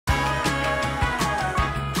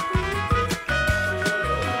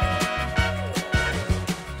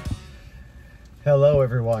Hello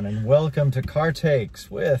everyone and welcome to Car Takes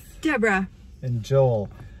with Deborah and Joel.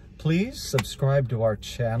 Please subscribe to our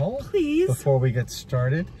channel before we get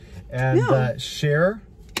started and share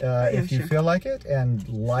if you feel like it, and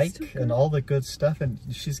like and all the good stuff. And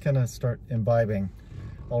she's gonna start imbibing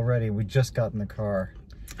already. We just got in the car.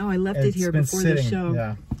 Oh, I left it here before the show.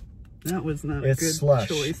 Yeah. That was not a good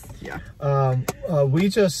choice. Yeah. We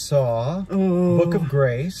just saw Book of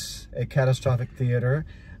Grace at Catastrophic Theater.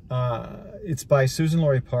 It's by Susan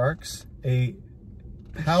Laurie Parks, a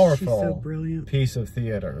powerful piece of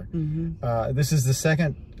theater. This is the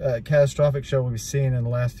second Catastrophic show we've seen in the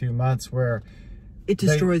last few months where it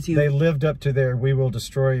destroys you. They lived up to their "We will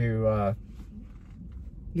destroy you."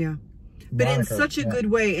 Yeah. But in such a good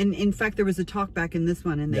way. And in fact, there was a talk back in this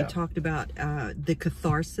one, and they talked about the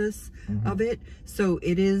catharsis of it. So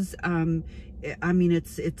it is, I mean,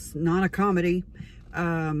 it's not a comedy,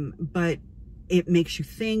 but it makes you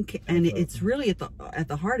think, and it's really at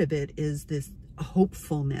the heart of it is this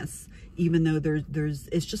hopefulness, even though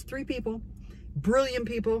it's just three people, brilliant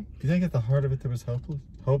people. Do you think at the heart of it there was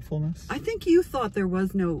hopefulness? I think you thought there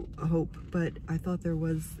was no hope, but I thought there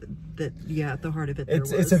was that. Yeah, at the heart of it, there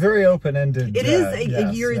was. It's a very open-ended. It is.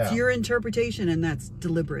 It's your interpretation, and that's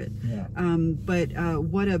deliberate. Yeah. But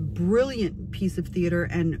what a brilliant piece of theater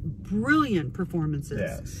and brilliant performances.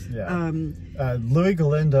 Yes. Yeah. Louis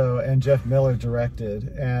Galindo and Jeff Miller directed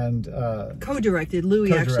and co-directed.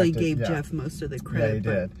 Louis actually gave Jeff most of the credit.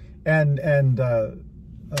 Yeah, he did. And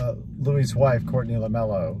Louis' wife, Courtney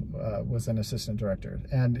LaMello, was an assistant director,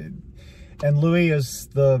 and Louis is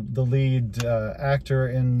the lead actor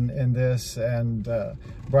in this, and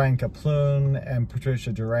Brian Kaploon and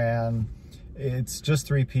Patricia Duran. It's just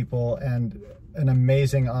three people and an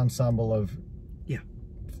amazing ensemble of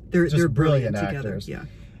they're brilliant actors. Together.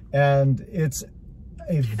 Yeah, and it's.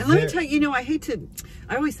 And let me tell you,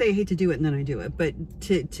 I always say I hate to do it, and then I do it, but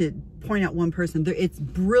to point out one person, it's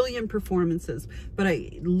brilliant performances. But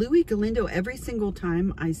Louis Galindo, every single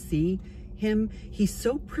time I see him, he's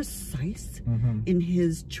so precise in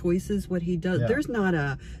his choices, what he does. There's not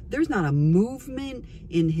a movement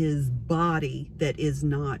in his body that is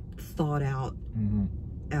not thought out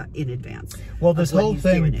in advance. Well, this whole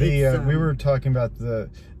thing, we were talking about the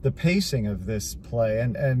pacing of this play,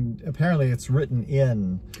 and apparently it's written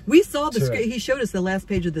in. We saw the script. He showed us the last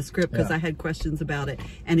page of the script because I had questions about it,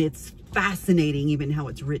 and it's fascinating even how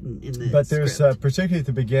it's written in the But there's particularly at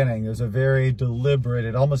the beginning, there's a very deliberate,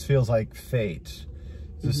 it almost feels like fate.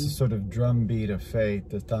 This sort of drum beat of fate,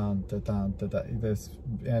 this,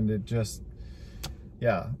 and it just,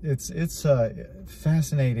 it's a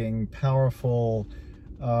fascinating, powerful,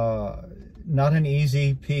 not an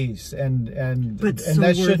easy piece, and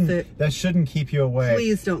that shouldn't keep you away.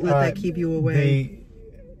 Please don't let that keep you away.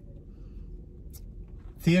 The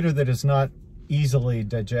theater that is not easily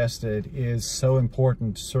digested is so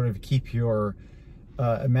important to sort of keep your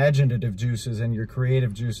imaginative juices and your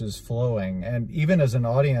creative juices flowing, and even as an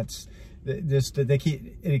audience,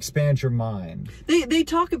 it expands your mind. They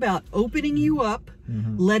talk about opening you up,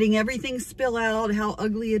 letting everything spill out, how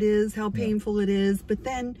ugly it is, how painful it is, but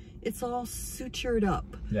then it's all sutured up.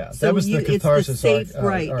 Yeah, so that was the catharsis. It's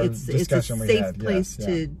a safe place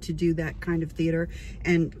to do that kind of theater,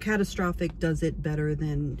 and Catastrophic does it better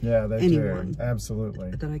than anyone.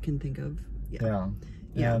 Absolutely, that I can think of. Yeah.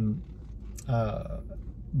 And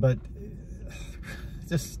but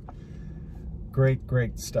just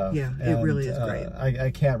great stuff. Yeah, it really is great.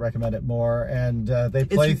 I can't recommend it more. And they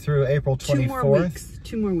play through April 24th.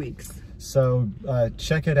 2 more weeks. So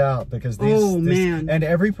check it out, because and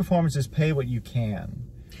every performance is pay what you can.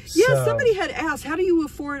 Yeah, somebody had asked, how do you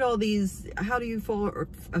afford all these? How do you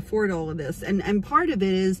afford all of this? And part of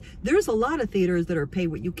it is there's a lot of theaters that are pay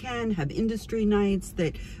what you can, have industry nights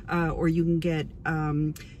that, or you can get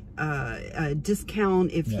a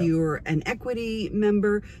discount if you're an equity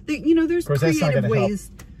member. There's creative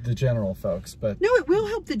ways. The general folks, but no, it will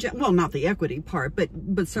help well, not the equity part, but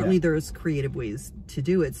certainly there's creative ways to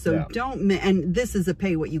do it. So don't, and this is a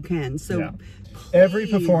pay what you can. So every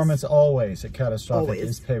performance always at Catastrophic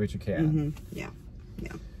is pay what you can. Yeah.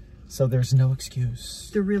 So there's no excuse.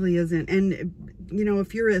 There really isn't. And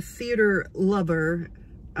if you're a theater lover,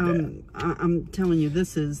 I'm telling you,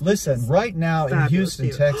 this is right now in Houston,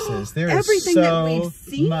 Texas, there is everything that we've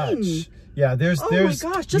seen. Much. Yeah, there's my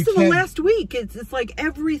gosh, just in the last week, it's like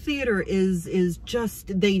every theater is just,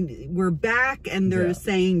 we're back, and they're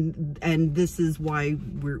saying, and this is why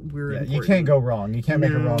we're important. You can't go wrong. You can't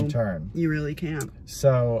make a wrong turn. You really can't.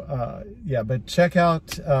 So but check out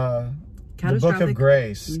the Book of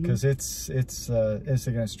Grace, because it's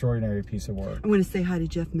an extraordinary piece of work. I want to say hi to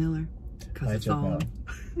Jeff Miller. Hi, Jeff Miller.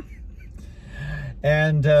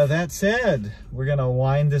 And that said, we're going to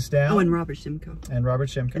wind this down. Oh, and Robert Shimko. And Robert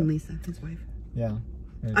Shimko. And Lisa, his wife. Yeah.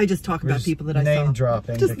 I just talk about people that I saw. Name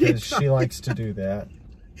dropping because she likes to do that.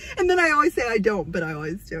 And then I always say I don't, but I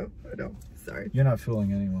always do. I don't. Sorry. You're not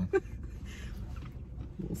fooling anyone.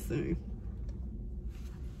 We'll see.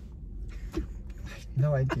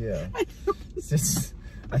 No idea.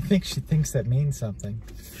 I think she thinks that means something.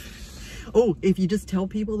 Oh, if you just tell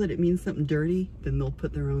people that it means something dirty, then they'll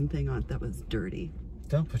put their own thing on it. That was dirty.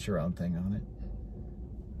 Don't put your own thing on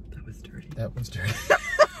it. That was dirty. That was dirty.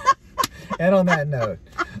 And on that note,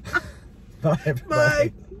 bye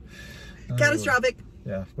everybody. Bye. Catastrophic.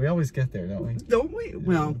 Yeah, we always get there, don't we? Don't we?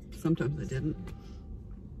 Well, sometimes I didn't.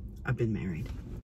 I've been married.